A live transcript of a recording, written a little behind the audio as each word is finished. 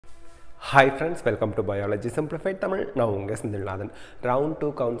Hi friends, welcome to Biology Simplified Tamil. நான் உங்க Senthilnathan. Round 2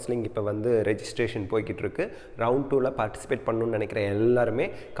 counseling இப்போ வந்து registration போய்கிட்டு இருக்கு. Round 2ல participate பண்ணணும்னு நினைக்கிற எல்லாருமே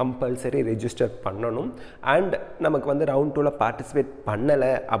compulsory register பண்ணணும். And நமக்கு வந்து round 2ல participate பண்ணல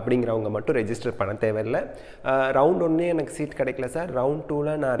அப்படிங்கறவங்க மட்டும் register பண்ண தேவையில்லை. round 1 எனக்கு சீட் கிடைக்கல சார். round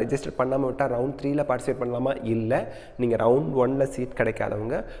 2ல நான் register பண்ணாம விட்டா round 3ல participate பண்ணலாமா? இல்ல. நீங்க round 1ல சீட்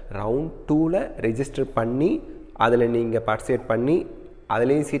கிடைக்காதவங்க round 2ல register பண்ணி அதுல நீங்க participate பண்ணி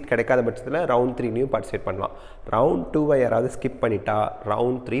அதுலேயும் சீட் கிடைக்காத பட்சத்தில் ரவுண்ட் 3லையும் பார்ட்டிசிபேட் பண்ணலாம். ரவுண்ட் 2வை யாராவது ஸ்கிப் பண்ணிட்டா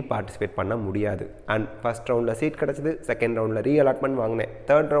ரவுண்ட் 3 பார்ட்டிசிபேட் பண்ண முடியாது. அண்ட் ஃபஸ்ட் ரவுண்டில் சீட் கிடச்சிது, செகண்ட் ரவுண்டில் ரீஅலாட்மெண்ட் வாங்கினேன்,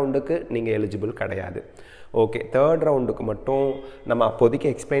 தேர்ட் ரவுண்டுக்கு நீங்கள் எலிஜிபிள் கிடையாது. ஓகே, தேர்ட் ரவுண்டுக்கு மட்டும் நம்ம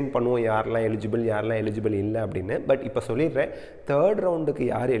அப்போதைக்கு எக்ஸ்பிளைன் பண்ணுவோம் யாரெல்லாம் எலிஜிபிள் இல்லை அப்படின்னு. பட் இப்போ சொல்லிடுறேன், தேர்ட் ரவுண்டுக்கு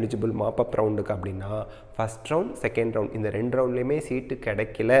யார் எலிஜிபிள் மாப்பப் ரவுண்டுக்கு அப்படின்னா ஃபஸ்ட் ரவுண்ட் செகண்ட் ரவுண்ட் இந்த ரெண்டு ரவுண்ட்லேயுமே சீட்டு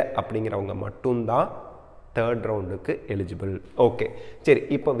கிடைக்கல அப்படிங்கிறவங்க மட்டும்தான் தேர்ட் ரவுண்டுக்கு எலிஜிபிள். ஓகே, சரி,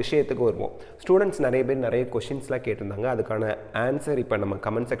 இப்போ விஷயத்துக்கு வருவோம். ஸ்டூடெண்ட்ஸ் நிறைய பேர் நிறைய கொஷின்ஸ்லாம் கேட்டிருந்தாங்க. அதுக்கான ஆன்சர் இப்போ நம்ம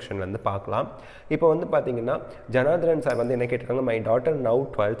கமெண்ட் செக்ஷன்லேருந்து பார்க்கலாம். இப்போ வந்து பார்த்தீங்கன்னா ஜனார்தன் சார் வந்து என்ன கேட்டிருக்காங்க, my daughter now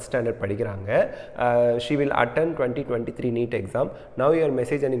 12th standard படிக்கிறாங்க, she will attend 2023 NEET exam, now your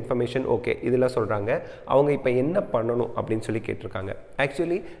message and information. Okay, இதெல்லாம் சொல்கிறாங்க. அவங்க இப்போ என்ன பண்ணணும் அப்படின்னு சொல்லி கேட்டிருக்காங்க.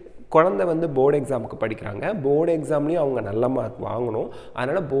 ஆக்சுவலி குழந்தை வந்து போர்டு எக்ஸாமுக்கு படிக்கிறாங்க, போர்டு எக்ஸாம்லேயும் அவங்க நல்ல மார்க் வாங்கணும்.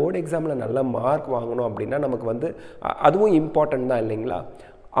 அதனால் போர்டு எக்ஸாமில் நல்ல மார்க் வாங்கணும் அப்படின்னா நமக்கு வந்து அதுவும் இம்பார்ட்டன்ட் தான் இல்லைங்களா.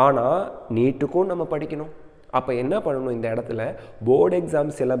 ஆனால் நீட்டுக்கும் நம்ம படிக்கணும். அப்போ என்ன பண்ணணும், இந்த இடத்துல போர்டு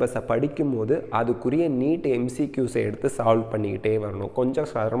எக்ஸாம் சிலபஸை படிக்கும்போது அதுக்குரிய நீட் எம்சிக்யூஸை எடுத்து சால்வ் பண்ணிக்கிட்டே வரணும். கொஞ்சம்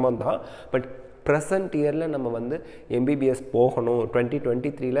சிரமம் தான், பட் ப்ரெசன்ட் இயரில் நம்ம வந்து எம்பிபிஎஸ் போகணும்,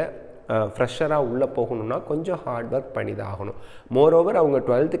 2023ல் ஃப்ரெஷராக உள்ளே போகணுன்னா கொஞ்சம் ஹார்ட் ஒர்க் பண்ணி தான் ஆகணும். மோரோவர் அவங்க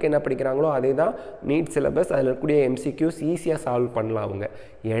 12th என்ன படிக்கிறாங்களோ அதே தான் நீட் சிலபஸ், அதில் இருக்கக்கூடிய எம்சிக்யூஸ் ஈஸியாக சால்வ் பண்ணலாம். அவங்க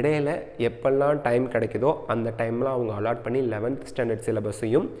இடையில எப்பெல்லாம் டைம் கிடைக்குதோ அந்த டைம்லாம் அவங்க அலாட் பண்ணி 11th ஸ்டாண்டர்ட்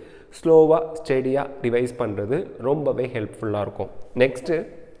சிலபஸையும் ஸ்லோவாக ஸ்டெடியாக ரிவைஸ் பண்ணுறது ரொம்பவே ஹெல்ப்ஃபுல்லாக இருக்கும். Next,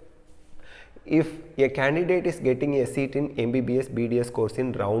 if a candidate is getting a seat in MBBS BDS course in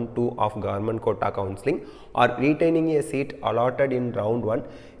round 2 of government quota counseling or retaining a seat allotted in round 1,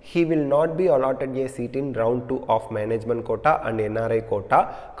 he will not be allotted a seat in round 2 of management quota and NRI quota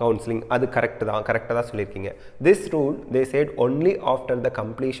counseling. அது கரெக்டாக தான் சொல்லியிருக்கீங்க. This rule they said only after the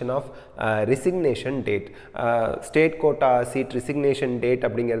completion of resignation date. State quota seat resignation date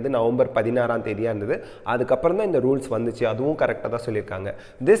அப்படிங்கிறது November 16ஆம் தேதியாக இருந்தது. அதுக்கப்புறம் தான் இந்த rules வந்துச்சு. அதுவும் கரெக்டாக தான் சொல்லியிருக்காங்க.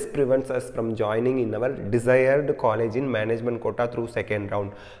 This prevents us from joining in our desired college in management quota through second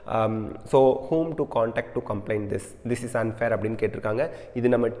round. So whom to contact to complain this is unfair அப்படின்னு கேட்டிருக்காங்க. இது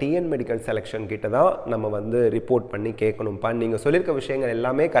நம்ம டிஎன் மெடிக்கல் செலெக்ஷன் கிட்ட தான் நம்ம வந்து ரிப்போர்ட் பண்ணி கேட்கணும்ப்பா. நீங்கள் சொல்லியிருக்க விஷயங்கள்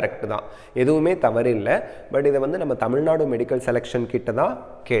எல்லாமே கரெக்டு தான், எதுவுமே தவறு இல்லை. பட் இதை வந்து நம்ம தமிழ்நாடு மெடிக்கல் செலெக்ஷன் கிட்ட தான்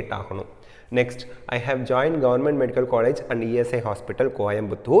கேட்டாகணும். Next, I have join government medical college and ESI hospital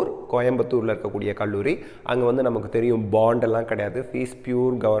கோயம்புத்தூரில் இருக்கக்கூடிய கல்லூரி. அங்கே வந்து நமக்கு தெரியும் பாண்டெல்லாம் கிடையாது, ஃபீஸ்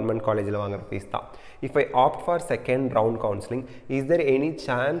பியூர் கவர்மெண்ட் காலேஜில் வாங்குற ஃபீஸ் தான். If I opt for second round counseling, is there any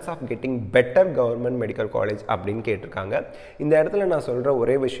chance of getting better government medical college அப்படின்னு கேட்டிருக்காங்க. இந்த இடத்துல நான் சொல்கிற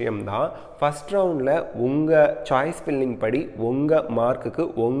ஒரே விஷயம்தான், ஃபஸ்ட் ரவுண்டில் உங்கள் சாய்ஸ் ஃபில்லிங் படி உங்கள் மார்க்குக்கு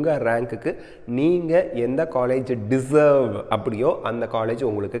உங்கள் ரேங்க்குக்கு நீங்கள் எந்த காலேஜ் டிசர்வ் அப்படியோ அந்த காலேஜ்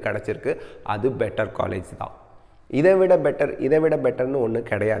உங்களுக்கு கிடச்சிருக்கு, அது பெட்டர் காலேஜ் தான். இதை விட பெட்டர்னு ஒன்று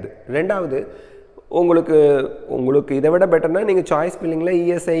கிடையாது. ரெண்டாவது, உங்களுக்கு இதை விட பெட்டர்னா நீங்கள் சாய்ஸ் ஃபில்லிங்கில்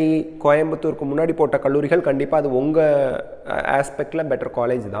இஎஸ்ஐ கோயம்புத்தூருக்கு முன்னாடி போட்ட கல்லூரிகள் கண்டிப்பாக அது உங்கள் ஆஸ்பெக்டில் பெட்டர்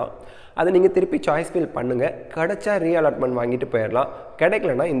காலேஜ் தான். அதை நீங்கள் திருப்பி சாய்ஸ் ஃபில் பண்ணுங்கள், கிடைச்சா ரீஅலாட்மெண்ட் வாங்கிட்டு போயிடலாம்,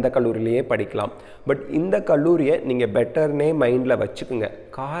 கிடைக்கலனா இந்த கல்லூரியிலேயே படிக்கலாம். பட் இந்த கல்லூரியை நீங்கள் பெட்டர்னே மைண்டில் வச்சுக்குங்க.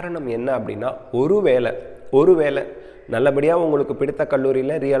 காரணம் என்ன அப்படின்னா, ஒருவேளை நல்லபடியாக உங்களுக்கு பிடித்த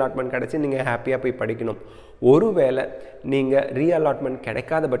கல்லூரியில் ரீஅலாட்மெண்ட் கிடச்சி நீங்கள் ஹாப்பியாக போய் படிக்கணும். ஒருவேளை நீங்கள் ரீஅலாட்மெண்ட்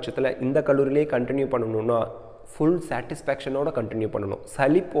கிடைக்காத பட்சத்தில் இந்த கல்லூரியிலே கண்டினியூ பண்ணணுன்னா ஃபுல் சாட்டிஸ்ஃபேக்ஷனோட கண்டினியூ பண்ணணும்,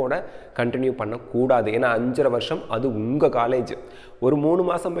 சலிப்போட கண்டினியூ பண்ணக்கூடாது. ஏன்னா 5.5 வருஷம் அது உங்கள் காலேஜ். ஒரு 3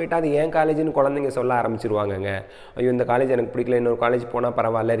 மாதம் போயிட்டு அது ஏன் காலேஜ்னு குழந்தைங்க சொல்ல ஆரம்பிச்சிருவாங்கங்க. ஐயோ இந்த காலேஜ் எனக்கு பிடிக்கல, இன்னொரு காலேஜ் போனால்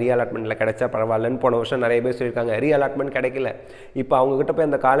பரவாயில்ல, ரீஅலாட்மெண்ட்டில் கிடைச்சா பரவாயில்லன்னு போன வருஷம் நிறைய பேர் சொல்லியிருக்காங்க. ரீஅலாட்மெண்ட் கிடைக்கல, இப்போ அவங்ககிட்ட போய்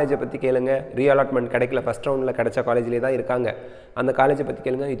அந்த காலேஜை பற்றி கேளுங்க. ரீஅலாட்மெண்ட் கிடைக்கல, ஃபஸ்ட் ரவுண்டில் கிடைச்ச காலேஜ்லேயே தான் இருக்காங்க. அந்த காலேஜை பற்றி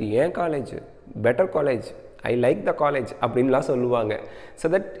கேளுங்க, இது ஏன் college, better college, I like the college அப்படின்லாம் சொல்லுவாங்க. So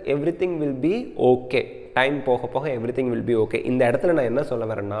that every thing will be okay. Time போக every thing will be okay. இந்த இடத்துல நான் என்ன சொல்ல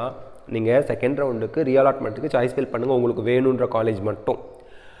வரேன்னா, நீங்கள் செகண்ட் ரவுண்டுக்கு ரீஅலாட்மெண்ட்டுக்கு சாய்ஸ் ஃபில் பண்ணுங்கள், உங்களுக்கு வேணுன்ற காலேஜ் மட்டும்.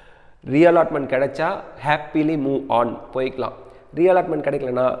 ரீஅலாட்மெண்ட் கிடைச்சா ஹாப்பிலி மூவ் ஆன் போய்க்கலாம். ரீஅலாட்மெண்ட்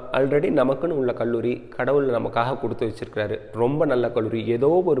கிடைக்கலனா ஆல்ரெடி நமக்குன்னு உள்ள கல்லூரி கடவுள் நமக்காக கொடுத்து வச்சுருக்கிறாரு, ரொம்ப நல்ல கல்லூரி,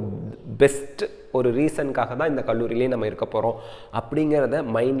 ஏதோ ஒரு பெஸ்ட் ஒரு ரீசனுக்காக தான் இந்த கல்லூரியிலே நம்ம இருக்க போகிறோம் அப்படிங்கிறத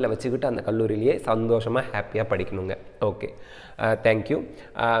மைண்டில் வச்சுக்கிட்டு அந்த கல்லூரியிலேயே சந்தோஷமாக ஹாப்பியாக படிக்கணுங்க. Okay, thank you.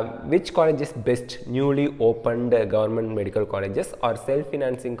 Which college is best? Newly opened government medical colleges R self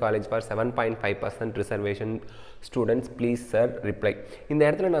financing college for 7.5% reservation students please sir reply. இந்த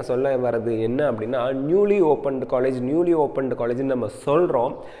இடத்துல நான் சொல்ல வர்றது என்ன அப்படின்னா, நியூலி ஓப்பன்டு காலேஜ்னு நம்ம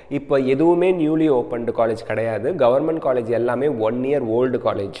சொல்கிறோம். இப்போ எதுவுமே நியூலி ஓப்பன்டு காலேஜ் கிடையாது. கவர்மெண்ட் காலேஜ் எல்லாமே 1 year old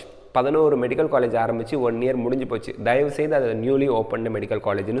college. 11 medical college ஆரம்பித்து 1 year முடிஞ்சு போச்சு. தயவுசெய்து அது நியூலி ஓப்பன்டு மெடிக்கல்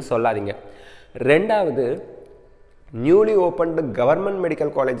காலேஜ்னு சொல்லாதீங்க. ரெண்டாவது, newly opened government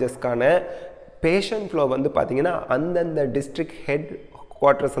medical காலேஜஸ்க்கான patient flow வந்து பார்த்திங்கன்னா அந்தந்த டிஸ்ட்ரிக்ட் ஹெட்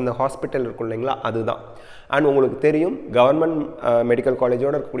குவார்ட்டர்ஸ் அந்த ஹாஸ்பிட்டல் இருக்கும் இல்லைங்களா, அதுதான். அண்ட் உங்களுக்கு தெரியும், கவர்மெண்ட் மெடிக்கல்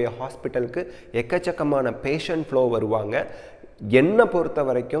காலேஜோடு இருக்கக்கூடிய ஹாஸ்பிட்டலுக்கு எக்கச்சக்கமான பேஷண்ட் ஃப்ளோ வருவாங்க. என்னை பொறுத்த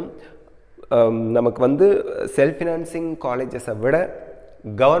வரைக்கும் நமக்கு வந்து செல்ஃப் ஃபினான்சிங் காலேஜஸை விட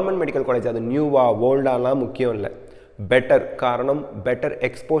கவர்மெண்ட் மெடிக்கல் காலேஜ் அது நியூவாக ஓல்டாலாம் முக்கியம் இல்லை, பெட்டர். காரணம், பெட்டர்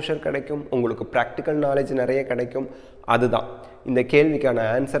எக்ஸ்போஷர் கிடைக்கும், உங்களுக்கு ப்ராக்டிக்கல் நாலேஜ் நிறைய கிடைக்கும். அதுதான் இந்த கேள்விக்கான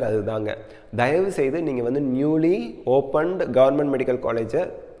ஆன்சர், அதுதாங்க. தயவு செய்து நீங்கள் வந்து நியூலி ஓப்பன்டு கவர்மெண்ட் மெடிக்கல் காலேஜை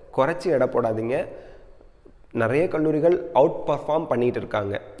குறைச்சி எடை போடாதீங்க. நிறைய கல்லூரிகள் அவுட் பர்ஃபார்ம் பண்ணிகிட்டு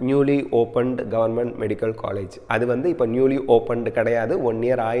இருக்காங்க newly opened government medical college. அது வந்து இப்போ நியூலி ஓப்பன்டு கிடையாது, 1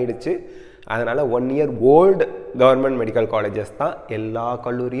 year ஆயிடுச்சு. அதனால் 1 year old government medical colleges தான். எல்லா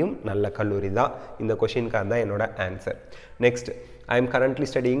கல்லூரியும் நல்ல கல்லூரி தான். இந்த கொஷினுக்காக தான் என்னோட answer. Next, I am currently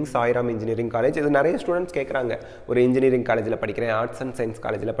studying Sairam engineering college. இது நிறைய ஸ்டூடெண்ட்ஸ் கேட்குறாங்க, ஒரு இன்ஜினியரிங் காலேஜில் படிக்கிறேன், ஆர்ட்ஸ் அண்ட் சயின்ஸ்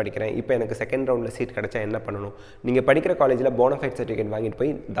காலேஜில் படிக்கிறேன், இப்போ எனக்கு செகண்ட் ரவுண்டில் சீட் கிடச்சா என்ன பண்ணணும்? நீங்கள் படிக்கிற காலேஜில் போனஃபைட் சர்டிஃபிகேட் வாங்கிட்டு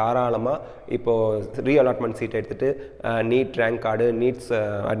போய் தாராளமாக இப்போது ரீஅலாட்மெண்ட் சீட் எடுத்துகிட்டு NEET rank card, needs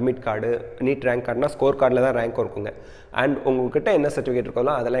admit card, NEET rank கார்டுனா score கார்டில் தான் ரேங்க் இருக்குங்க. அண்ட் உங்கள்கிட்ட என்ன சர்டிஃபிகேட் இருக்கோ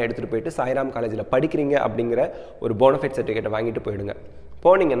அதெல்லாம் எடுத்துகிட்டு போயிட்டு சாய்ராம் காலேஜில் படிக்கிறீங்க அப்படிங்கிற ஒரு போனஃபைட் சர்டிஃபிகேட்டை வாங்கிட்டு போயிடுங்க.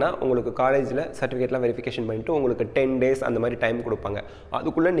 போனீங்கன்னா உங்களுக்கு காலேஜில் சர்டிஃபிகேட்லாம் வெரிஃபிகேஷன் பண்ணிவிட்டு உங்களுக்கு 10 days அந்த மாதிரி டைம் கொடுப்பாங்க.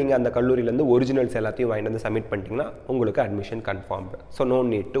 அதுக்குள்ளே நீங்கள் அந்த கல்லூரியிலேருந்து ஒரிஜினல்ஸ் எல்லாத்தையும் வாங்கிட்டு வந்து சப்மிட் பண்ணிட்டீங்கன்னா உங்களுக்கு admission confirmed. So no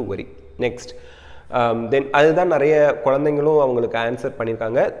need to worry. Next, தென் அதுதான் நிறைய குழந்தைங்களும் அவங்களுக்கு ஆன்சர்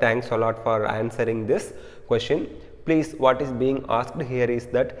பண்ணியிருக்காங்க. Thanks a lot for answering this question. Please, what is being asked here is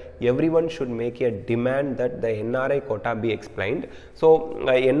that everyone should make a demand that the NRI quota be explained. So,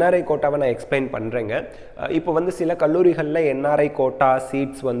 NRI quota-வை நான் explain பண்ணுறேங்க. இப்போ வந்து சில கல்லூரிகளில் NRI quota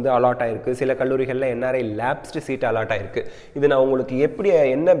சீட்ஸ் வந்து allot ஆகிருக்கு, சில கல்லூரிகளில் NRI லேப்ஸ்டு சீட் அலாட் ஆகிருக்கு. இது நான் உங்களுக்கு எப்படி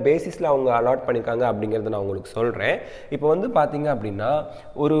என்ன பேசிஸில் அவங்க அலாட் பண்ணியிருக்காங்க அப்படிங்கிறத நான் உங்களுக்கு சொல்கிறேன். இப்போ வந்து பார்த்தீங்க அப்படின்னா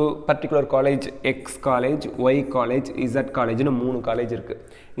ஒரு particular college, X college, Y college, Z காலேஜ்னு 3 college இருக்குது.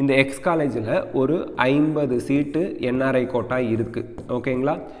 இந்த எக்ஸ் காலேஜில் ஒரு 50 சீட்டு NRI கோட்டா இருக்குது,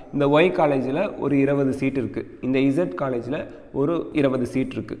 ஓகேங்களா. இந்த ஒய் காலேஜில் ஒரு 20 சீட் இருக்குது. இந்த இசட் காலேஜில் ஒரு 20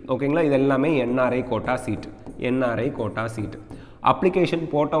 சீட் இருக்குது, ஓகேங்களா. இது எல்லாமே NRI quota seat. NRI quota seat application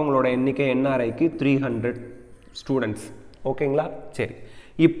போட்டவங்களோட எண்ணிக்கை NRIக்கு 300 ஸ்டூடெண்ட்ஸ், ஓகேங்களா. சரி,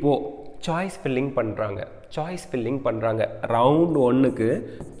 இப்போது சாய்ஸ் ஃபில்லிங் பண்ணுறாங்க. ரவுண்ட் 1க்கு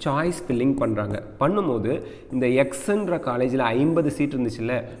சாய்ஸ் ஃபில்லிங் பண்ணும்போது இந்த எக்ஸுன்ற காலேஜில் 50 சீட்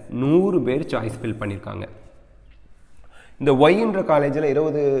இருந்துச்சுல்ல, 100 பேர் சாய்ஸ் ஃபில் பண்ணியிருக்காங்க. இந்த ஒய்ன்ற காலேஜில்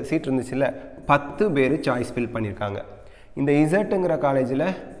 20 சீட் இருந்துச்சுல்ல, 10 பேர் சாய்ஸ் ஃபில் பண்ணியிருக்காங்க. இந்த இசட்டுங்கிற காலேஜில்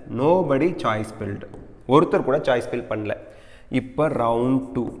நோபடி சாய்ஸ் ஃபில்டு, ஒருத்தர் கூட சாய்ஸ் ஃபில் பண்ணல. இப்போ ரவுண்ட்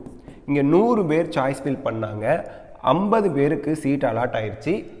 2 இங்கே 100 பேர் சாய்ஸ் ஃபில் பண்ணாங்க, 50 பேருக்கு சீட் அலாட்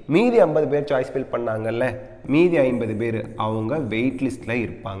ஆயிடுச்சு. மீதி 50 பேர் சாய்ஸ் ஃபில் பண்ணாங்கல்ல, மீதி 50 பேர் அவங்க வெயிட் லிஸ்ட்டில்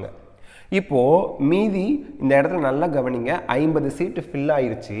இருப்பாங்க. இப்போது மீதி இந்த இடத்துல நல்லா கவனிங்க, 50 சீட்டு ஃபில்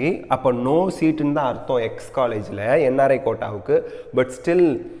ஆயிடுச்சு. அப்போ நோ சீட்டுன்னு தான் அர்த்தம் எக்ஸ் காலேஜில் NRI கோட்டாவுக்கு. But still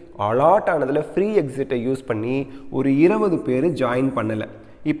allot ஆனதில் free எக்ஸிட்டை use பண்ணி ஒரு 20 பேர் ஜாயின் பண்ணலை.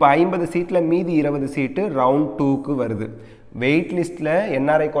 இப்போ 50 சீட்டில் மீதி 20 சீட்டு ரவுண்ட் 2க்கு வருது. வெயிட் லிஸ்ட்டில்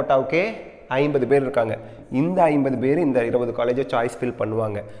NRI கோட்டாவுக்கே 50 பேர் இருக்காங்க. இந்த 50 பேர் இந்த 20 காலேஜை சாய்ஸ் ஃபில்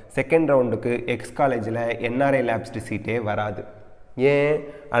பண்ணுவாங்க. செகண்ட் ரவுண்டுக்கு எக்ஸ் காலேஜில் NRI லேப்ஸ்டு சீட்டே வராது. ஏன்?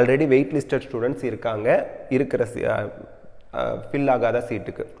 ஆல்ரெடி வெயிட் லிஸ்டட் ஸ்டூடெண்ட்ஸ் இருக்காங்க இருக்கிற ஃபில் ஆகாத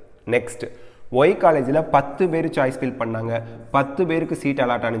சீட்டுக்கு. நெக்ஸ்ட், ஒய் காலேஜில் 10 பேர் சாய்ஸ் ஃபில் பண்ணாங்க, 10 பேருக்கு சீட்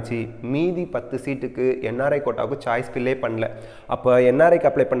அலாட் ஆனிச்சு. மீதி 10 சீட்டுக்கு NRI கோட்டாவுக்கு சாய்ஸ் ஃபில்லே பண்ணல. அப்போ NRIக்கு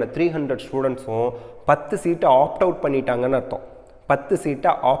அப்ளை பண்ண 300 ஸ்டூடெண்ட்ஸும் 10 சீட்டை ஆப்ட் அவுட் பண்ணிட்டாங்கன்னு அர்த்தம். 10 சீட்டை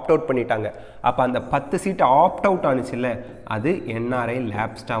ஆப்ட் அவுட் பண்ணிட்டாங்க. அப்போ அந்த 10 சீட்டை ஆப்ட் அவுட் ஆனிச்சுல்ல, அது NRI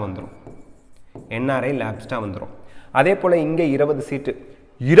லேப்ஸ்டாக வந்துடும். அதே போல் இங்கே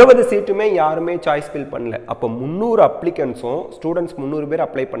 20 சீட்டுமே யாருமே சாய்ஸ் ஃபில் பண்ணல. அப்போ 300 அப்ளிகன்ஸும் ஸ்டூடெண்ட்ஸ் 300 பேர்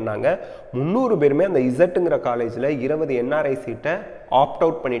அப்ளை பண்ணாங்க. 300 பேருமே அந்த இசட்டுங்கிற காலேஜில் 20 NRI சீட்டை ஆப்ட்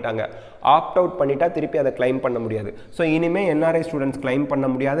அவுட் பண்ணிட்டாங்க. ஆப்ட் அவுட் பண்ணிட்டா திருப்பி அதை கிளைம் பண்ண முடியாது. ஸோ இனிமேல் NRI ஸ்டூடெண்ட்ஸ் கிளைம் பண்ண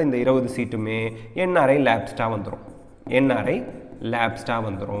முடியாத இந்த 20 சீட்டுமே NRI லேப்ஸ்டாக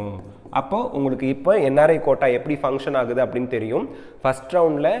வந்துடும். அப்போது உங்களுக்கு இப்போ என்ஆர்ஐ கோட்டா எப்படி ஃபங்க்ஷன் ஆகுது அப்படின்னு தெரியும். ஃபஸ்ட்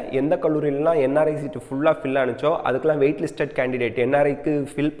ரவுண்டில் எந்த கல்லூரியிலலாம் என்ஆர்ஐ சீட்டு ஃபுல்லாக ஃபில் ஆனிச்சோ அதுக்கெலாம் வெயிட் லிஸ்டட் கேண்டிடேட் என்ஆர்ஐக்கு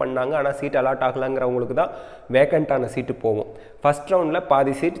ஃபில் பண்ணாங்க, ஆனால் சீட் அலாட் ஆகலாங்கிறவங்களுக்கு தான் வேக்கண்ட்டான சீட்டு போகும். ஃபஸ்ட் ரவுண்டில்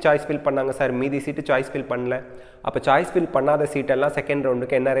பாதி சீட் சாய்ஸ் ஃபில் பண்ணாங்க சார், மீதி சீட்டு சாய்ஸ் ஃபில் பண்ணல. அப்போ சாய்ஸ் ஃபில் பண்ணாத சீட்டெல்லாம் செகண்ட்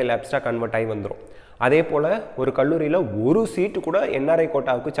ரவுண்டுக்கு என்ஆர்ஐ லேப்ஸ்டாக கன்வெர்ட் ஆகி வந்துடும். அதே போல் ஒரு கல்லூரியில் ஒரு சீட்டு கூட என்ஆர்ஐ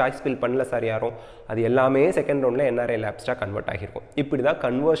கோட்டாவுக்கு சாய்ஸ் ஃபில் பண்ணல சார் யாரும், அது எல்லாமே செகண்ட் ரவுண்டில் என்ஆர்ஐ லேப்ஸ்டாக கன்வெர்ட் ஆகியிருக்கும். இப்படி தான்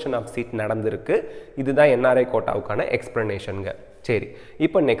கன்வர்ஷன் ஆஃப் சீட் நடந்திருக்கு. இதுதான் என்ஆர்ஐ கோட்டாவுக்கான எக்ஸ்ப்ளனேஷனுங்க. சரி,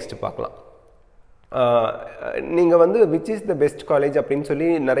 இப்போ நெக்ஸ்ட் பார்க்கலாம். நீங்கள் வந்து which is the best college அப்படின்னு சொல்லி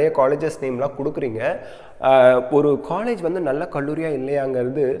நிறைய காலேஜஸ் நேம்லாம் கொடுக்குறீங்க. ஒரு காலேஜ் வந்து நல்ல கல்லூரியாக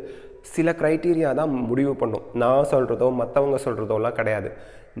இல்லையாங்கிறது சில க்ரைட்டீரியா தான் முடிவு பண்ணும். நான் சொல்கிறதோ மற்றவங்க சொல்கிறதோலாம் கிடையாது.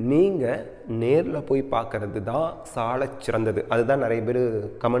 நீங்கள் நேரில் போய் பார்க்குறது தான் சால சிறந்தது. அதுதான் நிறைய பேர்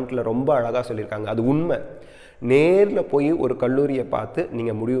கமெண்ட்டில் ரொம்ப அழகாக சொல்லியிருக்காங்க. அது உண்மை. நேரில் போய் ஒரு கல்லூரியை பார்த்து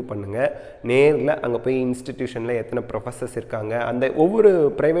நீங்கள் முடிவு பண்ணுங்கள். நேரில் அங்கே போய் இன்ஸ்டிடியூஷனில் எத்தனை ப்ரொஃபஸர்ஸ் இருக்காங்க, அந்த ஒவ்வொரு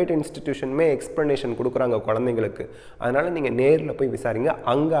ப்ரைவேட் இன்ஸ்டிடியூஷனுமே எக்ஸ்ப்ளனேஷன் கொடுக்குறாங்க குழந்தைங்களுக்கு. அதனால் நீங்கள் நேரில் போய் விசாரிங்க.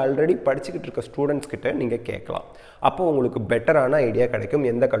 அங்கே ஆல்ரெடி படிச்சுக்கிட்டு இருக்க ஸ்டூடெண்ட்ஸ் கிட்ட நீங்கள் கேட்கலாம். அப்போ உங்களுக்கு பெட்டரான ஐடியா கிடைக்கும்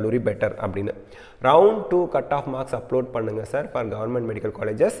எந்த கல்லூரி பெட்டர் அப்படின்னு. Round 2 cut off marks upload பண்ணுங்கள் sir for government medical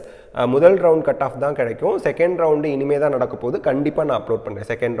colleges. முதல் ரவுண்ட் கட் ஆஃப் தான் கிடைக்கும், செகண்ட் ரவுண்டு இனிமே தான் நடக்க போகுது. கண்டிப்பாக நான் அப்லோட் பண்ணுறேன்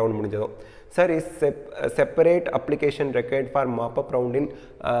செகண்ட் ரவுண்ட் முடிஞ்சதும். Sir is separate application required for mop-up round in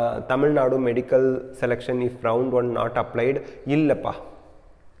Tamil Nadu medical selection if round 1 not applied? இல்லைப்பா,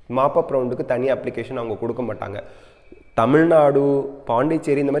 மாப்பப் ரவுண்டுக்கு தனி அப்ளிகேஷன் அவங்க கொடுக்க மாட்டாங்க. தமிழ்நாடு,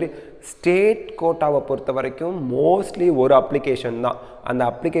 பாண்டிச்சேரி இந்த மாதிரி ஸ்டேட் கோட்டாவை பொறுத்த வரைக்கும் மோஸ்ட்லி ஒரு அப்ளிகேஷன் தான். அந்த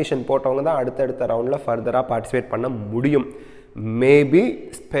அப்ளிகேஷன் போட்டவங்க தான் அடுத்தடுத்த ரவுண்டில் ஃபர்தராக பார்ட்டிசிபேட் பண்ண முடியும். மேபி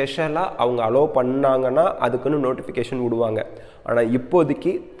ஸ்பெஷலாக அவங்க அலோவ் பண்ணாங்கன்னா அதுக்குன்னு நோட்டிஃபிகேஷன் விடுவாங்க. ஆனால்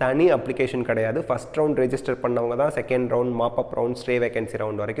இப்போதைக்கு தனி அப்ளிகேஷன் கிடையாது. ஃபஸ்ட் ரவுண்ட் ரெஜிஸ்டர் பண்ணவங்க தான் second round, mop-up round, stay vacancy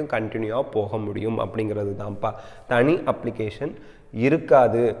round வரைக்கும் கண்டினியூவாக போக முடியும் அப்படிங்கிறது தான்ப்பா. தனி அப்ளிகேஷன்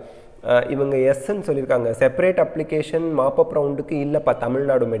இருக்காது. இவங்க எஸ்ன்னு சொல்லியிருக்காங்க. செப்பரேட் அப்ளிகேஷன் மாப்பப் ரவுண்டுக்கு இல்லைப்பா.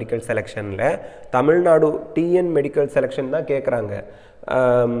 Tamil Nadu medical செலெக்ஷனில் Tamil Nadu TN medical selection தான் கேட்குறாங்க.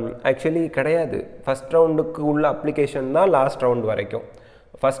 ஆக்சுவலி கிடையாது. ஃபஸ்ட் ரவுண்டுக்கு உள்ள அப்ளிகேஷன் தான் லாஸ்ட் ரவுண்ட் வரைக்கும்.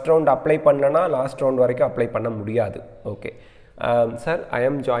 ஃபஸ்ட் ரவுண்ட் அப்ளை பண்ணனா லாஸ்ட் ரவுண்ட் வரைக்கும் அப்ளை பண்ண முடியாது. Okay sir, I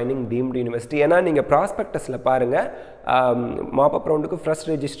am joining deemed university. ஏன்னா நீங்கள் ப்ராஸ்பெக்டஸில் பாருங்கள், மாப்பப் ரவுண்டுக்கு ஃபர்ஸ்ட்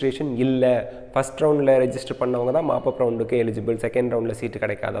ரெஜிஸ்ட்ரேஷன் இல்லை. ஃபஸ்ட் ரவுண்டில் ரெஜிஸ்டர் பண்ணவங்க தான் மாப்பப் ரவுண்டுக்கு எலிஜிபிள், செகண்ட் ரவுண்டில் சீட்டு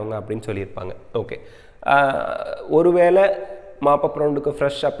கிடைக்காதவங்க அப்படின்னு சொல்லியிருப்பாங்க. ஓகே, ஒருவேளை மாப்பப் ரவுண்டுக்கு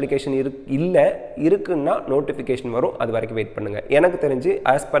ஃப்ரெஷ் அப்ளிகேஷன் இருக்குன்னா நோட்டிஃபிகேஷன் வரும். அது வரைக்கும் வெயிட் பண்ணுங்கள். எனக்கு தெரிஞ்சு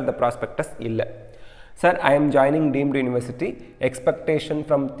ஆஸ் பர் த ப்ராஸ்பெக்டஸ் இல்லை. Sir, I am joining deemed university. Expectation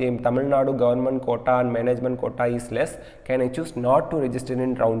from the Tamil Nadu government quota and management quota is less. Can I choose not to register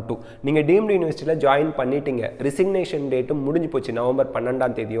in round 2? நீங்கள் deemed universityல join பண்ணிட்டீங்க. Resignation டேட்டும் முடிஞ்சு போச்சு November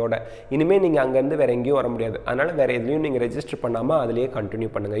 12ஆம் தேதியோட. இனிமேல் நீங்கள் அங்கேருந்து வேறு எங்கேயும் வர முடியாது. அதனால் வேறு எதுலையும் நீங்கள் ரெஜிஸ்டர் பண்ணாமல் அதிலேயே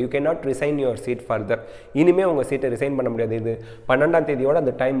கண்டினியூ பண்ணுங்கள். You can not resign your seat further. இனிமேல் உங்கள் சீட்டை ரிசைன் பண்ண முடியாது. இது 12ஆம் தேதியோட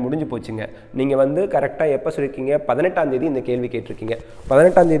அந்த டைம் முடிஞ்சு போச்சுங்க. நீங்கள் வந்து கரெக்டாக எப்போ சொல்லியிருக்கீங்க? 18ஆம் தேதி இந்த கேள்வி கேட்டிருக்கீங்க.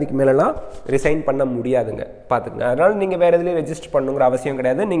 18ஆம் தேதிக்கு மேலெலாம் ரிசைன் பண்ண முடியாதுங்க, பார்த்துக்குங்க. அதனால் நீங்கள் வேறு எதுலேயும் ரெஜிஸ்டர் பண்ணுங்கிற அவசியம்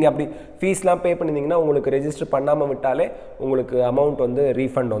கிடையாது. நீங்கள் அப்படி ஃபீஸ்லாம் பே பண்ணியிருந்தீங்கன்னா உங்களுக்கு ரெஜிஸ்டர் பண்ணாமல் விட்டாலே உங்களுக்கு அமௌண்ட் வந்து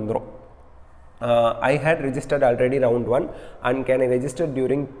ரீஃபண்ட் வந்துடும். I had registered already round 1 and can I register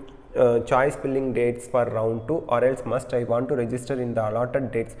during choice filling dates for round 2 or else must I want to register in the allotted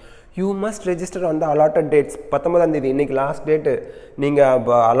dates? You must register on the allotted dates. 19ஆம் தேதி இன்னைக்கு last date. நீங்கள்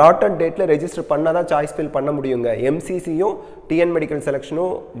allotted டேட்டில் register பண்ணால் தான் choice fill பண்ண முடியுங்க. எம்சிசியும் TN medical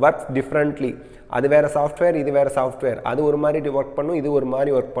செலெக்ஷனும் works differently. அது வேறு சாஃப்ட்வேர், இது வேறு சாஃப்ட்வேர். அது ஒரு மாதிரி ஒர்க் பண்ணும், இது ஒரு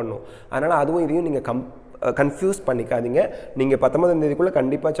மாதிரி ஒர்க் பண்ணும். அதனால் அதுவும் இதையும் நீங்கள் கன்ஃபியூஸ் பண்ணிக்காதீங்க. நீங்கள் 19ஆம் தேதிக்குள்ளே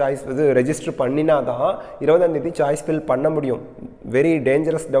கண்டிப்பாக சாய்ஸ் இது ரெஜிஸ்டர் பண்ணினா தான் 20ஆம் தேதி சாய்ஸ் ஃபில் பண்ண முடியும். வெரி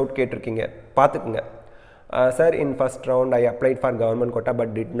டேஞ்சரஸ் டவுட் கேட்டிருக்கீங்க, பார்த்துக்குங்க. Sir, in first round I applied for government quota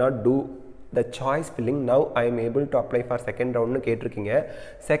but did not two the choice filling. Now I am able to apply for second ரவுண்ட்னு கேட்டிருக்கீங்க.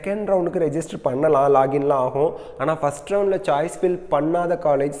 Second ரவுண்டுக்கு register பண்ணலாம், லாகின்லாம் ஆகும். ஆனால் first ரவுண்டில் choice fill பண்ணாத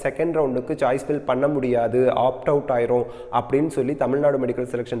college second ரவுண்டுக்கு choice fill பண்ண முடியாது, opt out ஆயிரும் அப்படின்னு சொல்லி Tamil Nadu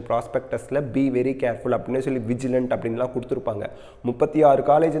medical selection ப்ராஸ்பெக்டஸில் be very careful அப்படின்னு சொல்லி விஜிலண்ட் அப்படின்லாம் கொடுத்துருப்பாங்க. 36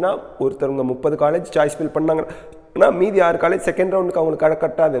 காலேஜ்னால் ஒருத்தவங்க 30 காலேஜ் சாய்ஸ் ஃபில் பண்ணாங்க. ஆனால் மீதி 6 காலேஜ் செகண்ட் ரவுண்டுக்கு அவங்களுக்கு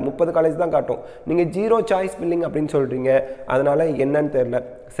கட்டாது, 30 காலேஜ் தான் காட்டும். நீங்கள் 0 சாய்ஸ் ஃபில்லிங் அப்படின்னு சொல்கிறீங்க. அதனால் என்னன்னு தெரில.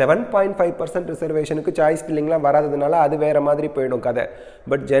 7.5% ரிசர்வேஷனுக்கு சாய்ஸ் ஃபில்லிங்லாம் வராததுனால அது வேறு மாதிரி போயிடும் கதை.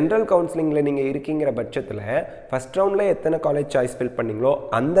 பட் ஜென்ரல் கவுன்சிலிங்கில் நீங்கள் இருக்கீங்கிற பட்சத்தில் ஃபஸ்ட் ரவுண்டில் எத்தனை காலேஜ் சாய்ஸ் ஃபில் பண்ணிங்களோ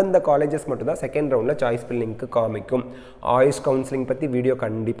அந்தந்த காலேஜஸ் மட்டும் தான் செகண்ட் ரவுண்டில் சாய்ஸ் ஃபில்லிங்க்கு காமிக்கும். ஆயுஷ் கவுன்சிலிங் பற்றி வீடியோ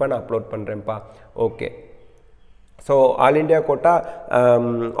கண்டிப்பாக நான் upload பண்ணுறேன்ப்பா. Okay so all India quota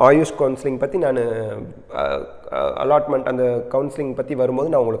AYUSH counselling பற்றி நான் அலாட்மெண்ட் அந்த கவுன்சிலிங் பற்றி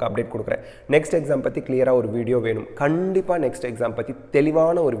வரும்போது நான் உங்களுக்கு அப்டேட் கொடுக்குறேன். நெக்ஸ்ட் எக்ஸாம் பற்றி கிளியராக ஒரு வீடியோ வேணும், கண்டிப்பாக நெக்ஸ்ட் எக்ஸாம் பற்றி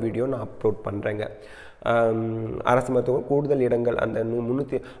தெளிவான ஒரு வீடியோ நான் அப்லோட் பண்ணுறேங்க. அரசு மருத்துவம் கூடுதல் இடங்கள் அந்த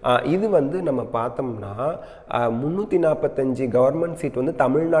 300 இது வந்து நம்ம பார்த்தோம்னா 345 கவர்மெண்ட் சீட் வந்து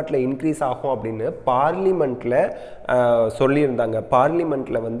தமிழ்நாட்டில் இன்க்ரீஸ் ஆகும் அப்படின்னு பார்லிமெண்ட்டில் சொல்லியிருந்தாங்க.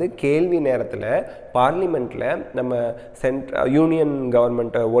 பார்லிமெண்ட்டில் வந்து கேள்வி நேரத்தில் பார்லிமெண்ட்டில் நம்ம யூனியன்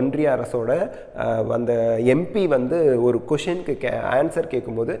கவர்மெண்ட் ஒன்றிய அரசோட அந்த எம்பி வந்து ஒரு கொஷினுக்கு ஆன்சர்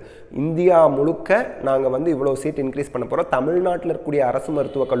கேட்கும்போது இந்தியா முழுக்க நாங்கள் வந்து இவ்வளோ சீட் இன்க்ரீஸ் பண்ண போகிறோம், தமிழ்நாட்டில் இருக்கக்கூடிய அரசு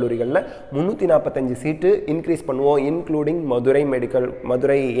மருத்துவக் கல்லூரிகளில் 345 சீட்டு இன்க்ரீஸ் பண்ணுவோம், இன்க்ளூடிங்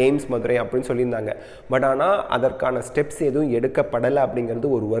மதுரை எய்ம்ஸ் மதுரை அப்படின்னு சொல்லியிருந்தாங்க. பட் ஆனால் அதற்கான ஸ்டெப்ஸ் எதுவும் எடுக்கப்படலை அப்படிங்கிறது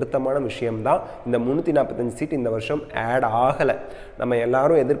ஒரு வருத்தமான விஷயம்தான். இந்த 345 சீட் இந்த வருஷம் ஆட் ஆகலை. நம்ம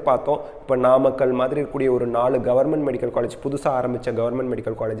எல்லாரும் எதிர்பார்த்தோம். இப்போ நாமக்கல் மாதிரி இருக்கக்கூடிய ஒரு 4 கவர்மெண்ட் மெடிக்கல் காலேஜ் புதுசாக ஆரம்பித்த கவர்மெண்ட்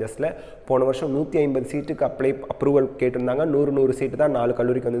மெடிக்கல் காலேஜஸில் போன வருஷம் 150 சீட்டுக்கு அப்ரூவல் கேட்டிருந்தாங்க. 100 சீட்டு தான் 4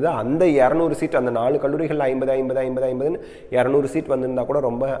 கல்லூரிக்கு வந்தது. அந்த 200 சீட் அந்த 4 கல்லூரிகள் 50 200 சீட் வந்திருந்தால் கூட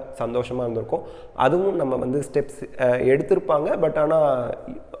ரொம்ப சந்தோஷமாக இருந்திருக்கும். அதுவும் நம்ம வந்து ஸ்டெப்ஸ் எடுத்திருப்பாங்க. பட் ஆனால்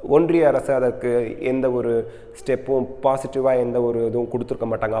ஒன்றிய அரசு அதற்கு எந்த ஒரு ஸ்டெப்பும் பாசிட்டிவாக எந்த ஒரு இதுவும் கொடுத்துருக்க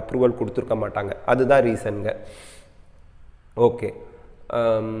மாட்டாங்க, அப்ரூவல் கொடுத்துருக்க மாட்டாங்க. அதுதான் ரீசனுங்க. ஓகே,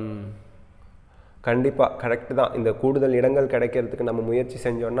 கண்டிப்பாக கரெக்டு தான். இந்த கூடுதல் இடங்கள் கிடைக்கிறதுக்கு நம்ம முயற்சி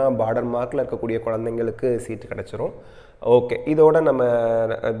செஞ்சோன்னா பார்டர் மார்க்கில் இருக்கக்கூடிய குழந்தைங்களுக்கு சீட்டு கிடச்சிரும். ஓகே, இதோட நம்ம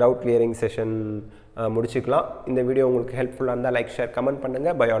டவுட் கிளியரிங் செஷன் முடிச்சுக்கலாம். இந்த வீடியோ உங்களுக்கு ஹெல்ப்ஃபுல்லாக இருந்தால் லைக், ஷேர், கமெண்ட்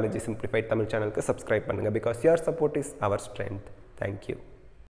பண்ணுங்கள். பயாலஜி சிம்பிளிஃபைட் தமிழ் சேனலுக்கு சப்ஸ்கிரைப் பண்ணுங்கள். Because your support is our strength. Thank you.